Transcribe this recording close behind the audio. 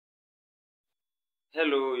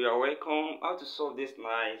Hello, you are welcome. How to solve this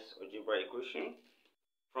nice algebra equation?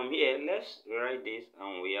 From here, let's rewrite this,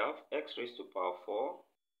 and we have x raised to power 4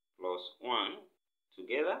 plus 1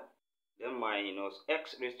 together, then minus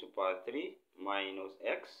x raised to power 3 minus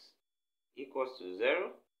x equals to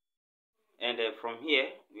 0. And then from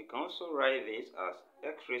here, we can also write this as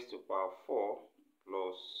x raised to power 4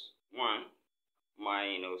 plus 1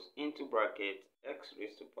 minus into bracket x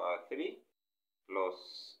raised to power 3 plus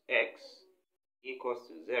x equals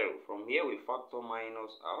to 0. From here we factor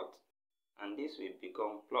minus out and this will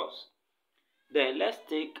become plus. Then let's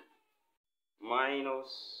take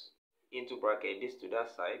minus into bracket this to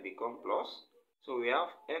that side, become plus. So we have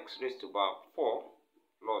x raised to power 4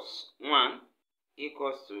 plus 1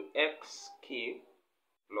 equals to x cubed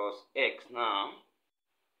plus x. Now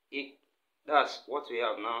that's what we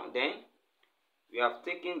have now. Then we have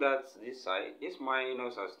taken that to this side, this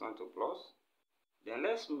minus has turned to plus. Then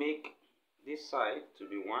let's make this side to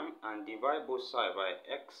be 1 and divide both sides by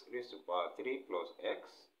x raised to power 3 plus x.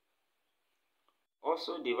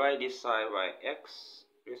 Also divide this side by x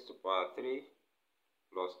raised to power 3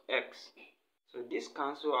 plus x. So this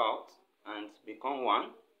cancel out and become 1.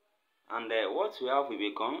 And what we have will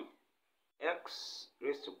become x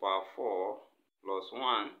raised to power 4 plus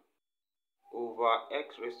 1 over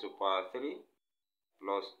x raised to power 3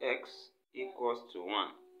 plus x equals to 1.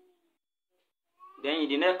 Then in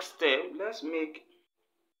the next step, let's make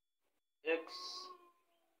x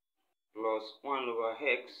plus 1 over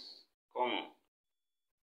x common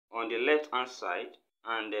on the left hand side,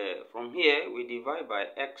 and from here we divide by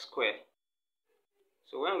x squared.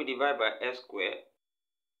 So when we divide by x squared,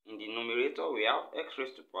 in the numerator we have x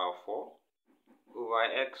raised to power 4 over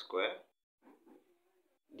x squared.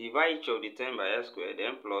 Divide each of the term by x squared,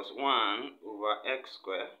 then plus 1 over x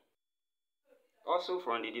squared. Also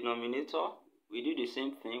from the denominator, we do the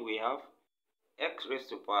same thing. We have x raised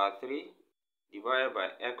to power 3 divided by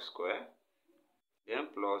x squared, then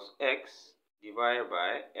plus x divided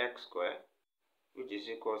by x squared, which is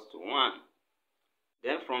equals to 1.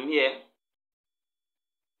 Then from here,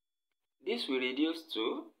 this will reduce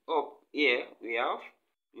to, up here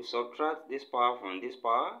we subtract this power from this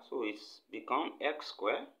power, so it's become x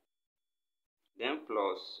squared, then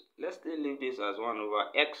plus, let's still leave this as 1 over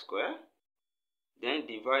x squared, then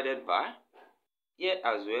divided by, here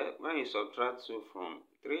as well, when you subtract 2 from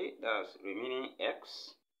 3, that's remaining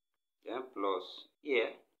x, then plus here,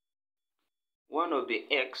 1 of the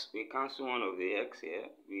x, we cancel 1 of the x here,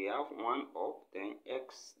 we have 1 up, then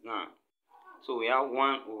x down. So we have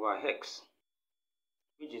 1 over x,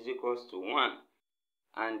 which is equals to 1.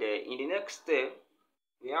 And in the next step,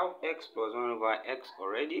 we have x plus 1 over x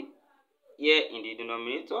already. Here in the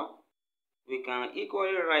denominator, we can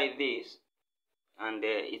equally write this, and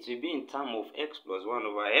it will be in terms of x plus 1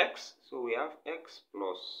 over x. So we have x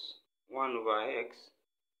plus 1 over x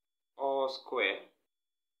all square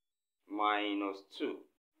minus 2.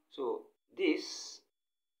 So this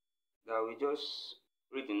that we just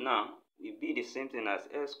written now will be the same thing as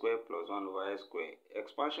x squared plus 1 over x squared.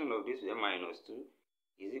 Expansion of this minus 2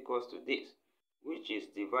 is equals to this, which is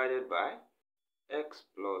divided by x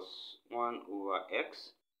plus 1 over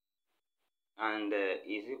x, and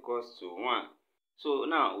is equals to 1. So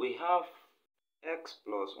now we have x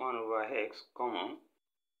plus 1 over x common.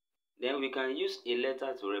 Then we can use a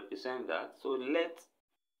letter to represent that. So let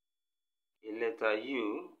a letter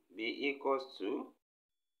u be equals to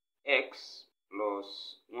x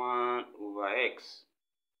plus 1 over x.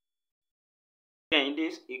 Then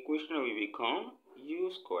this equation will become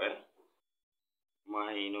u squared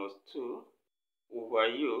minus 2 over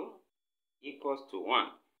u equals to 1.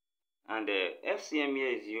 And the LCM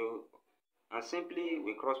here is u, and simply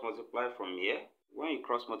we cross multiply from here. When you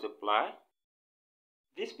cross multiply,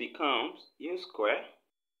 this becomes u squared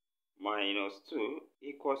minus 2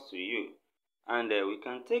 equals to u. And we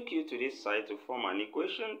can take u to this side to form an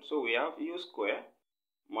equation. So we have u squared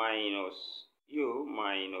minus u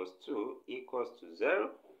minus 2 equals to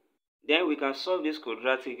 0. Then we can solve this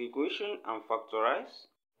quadratic equation and factorize.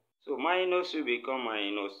 So minus u become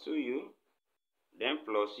minus 2u, then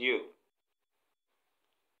plus u.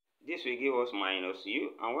 This will give us minus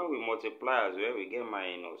u, and when we multiply as well, we get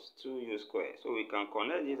minus 2u squared. So we can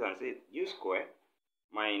connect this and say u squared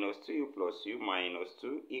minus 2u plus u minus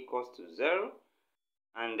 2 equals to 0.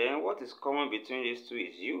 And then what is common between these two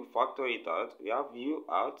is u. Factor it out. We have u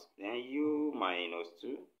out, then u minus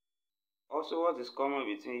 2. Also, what is common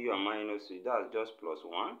between u and minus 2? That's just plus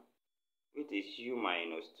 1, which is u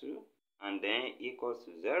minus 2, and then equals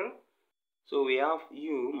to 0. So we have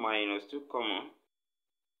u minus 2 common,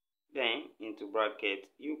 then into bracket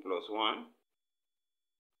u plus 1,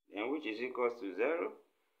 then which is equals to 0.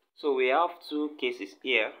 So we have two cases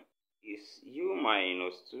here. Is u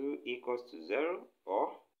minus 2 equals to 0,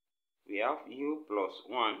 or we have u plus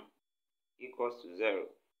 1 equals to 0.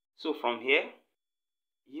 So from here,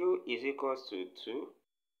 u is equals to 2,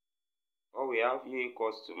 or we have u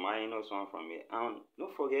equals to minus 1 from here. And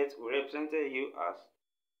don't forget, we represented u as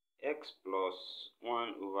x plus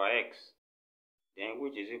 1 over x, then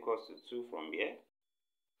which is equals to 2 from here.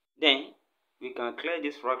 Then we can clear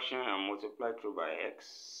this fraction and multiply through by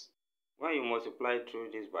x. When you multiply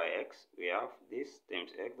through this by x, we have this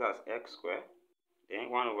times x, that's x squared.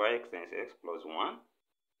 Then 1 over x times x plus 1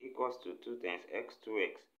 equals to 2 times x,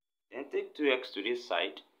 2x. Then take 2x to this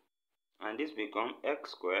side, and this becomes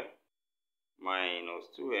x squared minus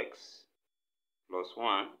 2x plus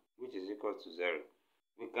 1, which is equal to 0.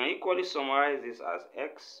 We can equally summarize this as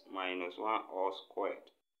x minus 1 all squared.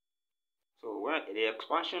 So when the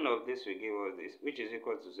expansion of this will give us this, which is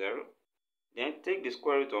equal to 0. Then take the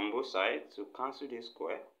square root on both sides to cancel this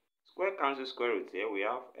square. Square cancel square root here. We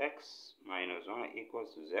have x minus 1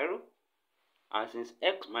 equals to 0. And since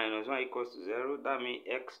x minus 1 equals to 0, that means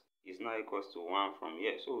x is now equals to 1 from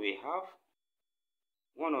here. So we have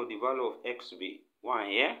one of the value of x to be 1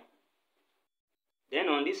 here. Then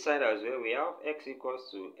on this side as well, we have x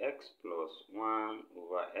equals to x plus 1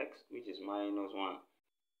 over x, which is minus 1.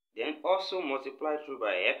 Then also multiply through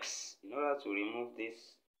by x in order to remove this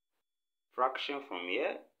fraction from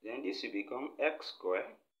here. Then this will become x squared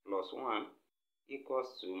plus 1 equals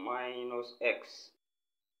to minus x.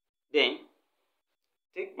 Then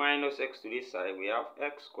take minus x to this side. We have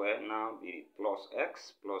x squared now be plus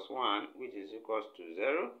x plus 1, which is equals to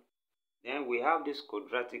 0. Then we have this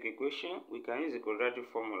quadratic equation. We can use the quadratic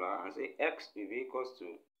formula and say x will be equals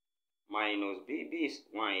to minus b. B is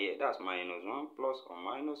 1 here. That's minus 1 plus or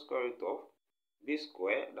minus square root of b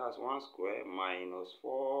squared. That's 1 squared minus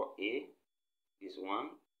 4a is 1.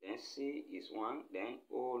 Then c is 1. Then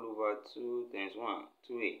all over 2 times 1,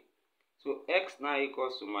 2a. So x now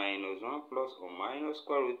equals to minus 1 plus or minus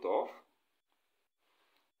square root of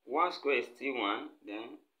 1 squared is still 1.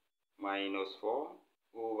 Then minus 4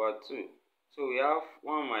 over 2. So we have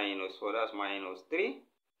 1 minus 4, that's minus 3.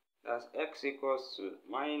 That's x equals to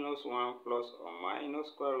minus 1 plus or minus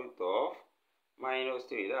square root of minus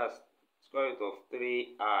 3. That's square root of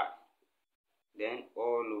 3i. Then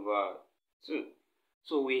all over 2.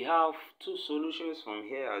 So we have two solutions from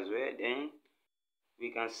here as well. Then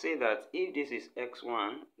we can say that if this is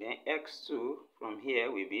x1, then x2 from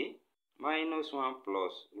here will be minus 1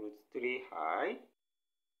 plus root 3i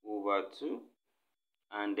over 2.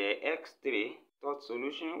 And the x3, third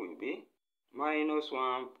solution will be minus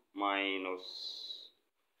 1 minus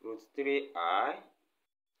root 3i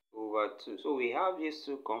over 2. So we have these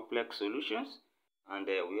two complex solutions, and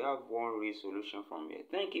we have one real solution from here.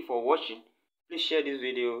 Thank you for watching. Please share this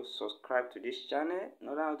video, subscribe to this channel in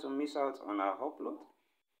order to miss out on our upload.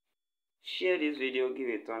 Share this video, give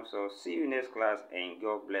it a thumbs up. See you next class, and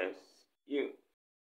God bless you.